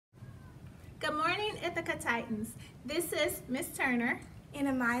Good morning, Ithaca Titans. This is Miss Turner and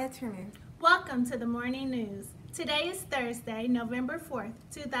Amaya Turner. Welcome to the morning news. Today is Thursday, November 4th,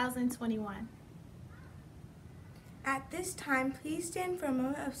 2021. At this time, please stand for a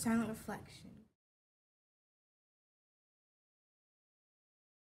moment of silent reflection.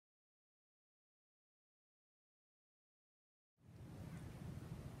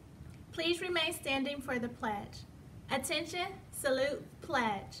 Please remain standing for the pledge. Attention, salute,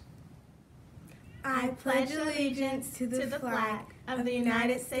 pledge. I pledge allegiance to the flag of the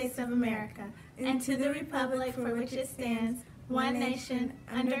United States of America and to the republic for which it stands, one nation,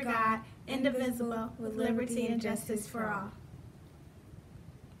 under God, indivisible, with liberty and justice for all.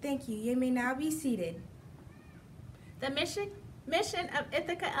 Thank you. You may now be seated. The mission of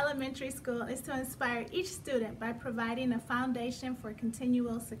Ithaca Elementary School is to inspire each student by providing a foundation for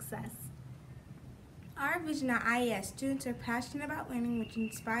continual success. Our vision at IES, students are passionate about learning, which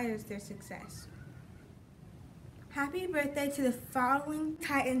inspires their success. Happy birthday to the following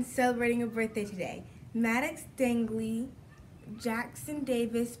Titans celebrating a birthday today: Maddox Dangley, Jackson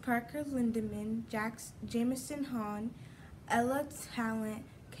Davis, Parker Lindemann, Jamison Hahn, Ella Talent,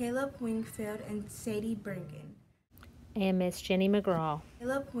 Caleb Wingfield, and Sadie Bergen. And Miss Jenny McGraw.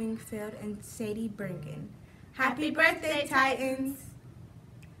 Caleb Wingfield and Sadie Bergen. Happy birthday, Titans!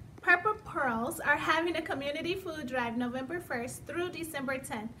 Purple Pearls are having a community food drive November 1st through December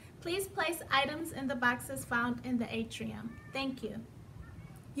 10th. Please place items in the boxes found in the atrium. Thank you.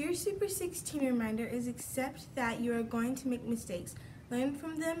 Your Super 16 reminder is accept that you are going to make mistakes, learn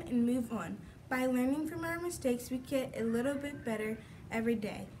from them, and move on. By learning from our mistakes, we get a little bit better every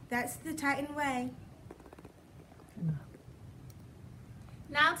day. That's the Titan way.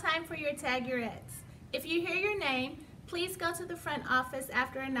 Now time for your Tagurettes. If you hear your name, please go to the front office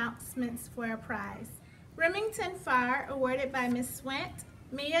after announcements for a prize. Remington Farr, awarded by Ms. Swint.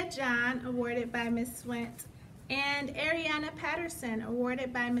 Mia John, awarded by Ms. Swint. And Ariana Patterson,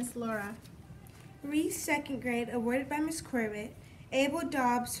 awarded by Ms. Laura. Reese, 2nd grade, awarded by Ms. Corbett. Abel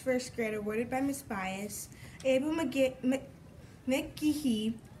Dobbs, 1st grade, awarded by Ms. Bias. Abel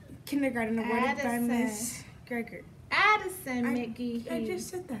McGehee, kindergarten, awarded by Ms. Greger. Addison McGehee. I just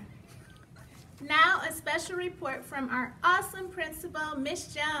said that. Now a special report from our awesome principal,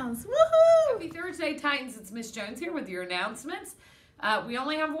 Miss Jones. Woohoo! Happy Thursday, Titans. It's Miss Jones here with your announcements. We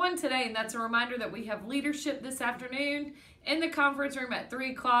only have one today, and that's a reminder that we have leadership this afternoon in the conference room at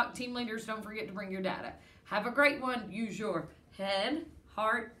 3 o'clock. Team leaders, don't forget to bring your data. Have a great one. Use your head,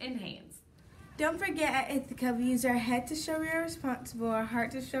 heart, and hands. Don't forget, at Ithaca, we use our head to show we are responsible, our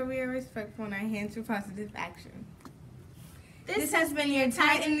heart to show we are respectful, and our hands for positive action. This has been your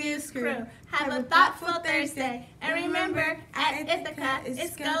Titan News crew. Have a thoughtful Thursday. And remember, at Ithaca,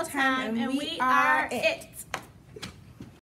 it's go time, and we are it.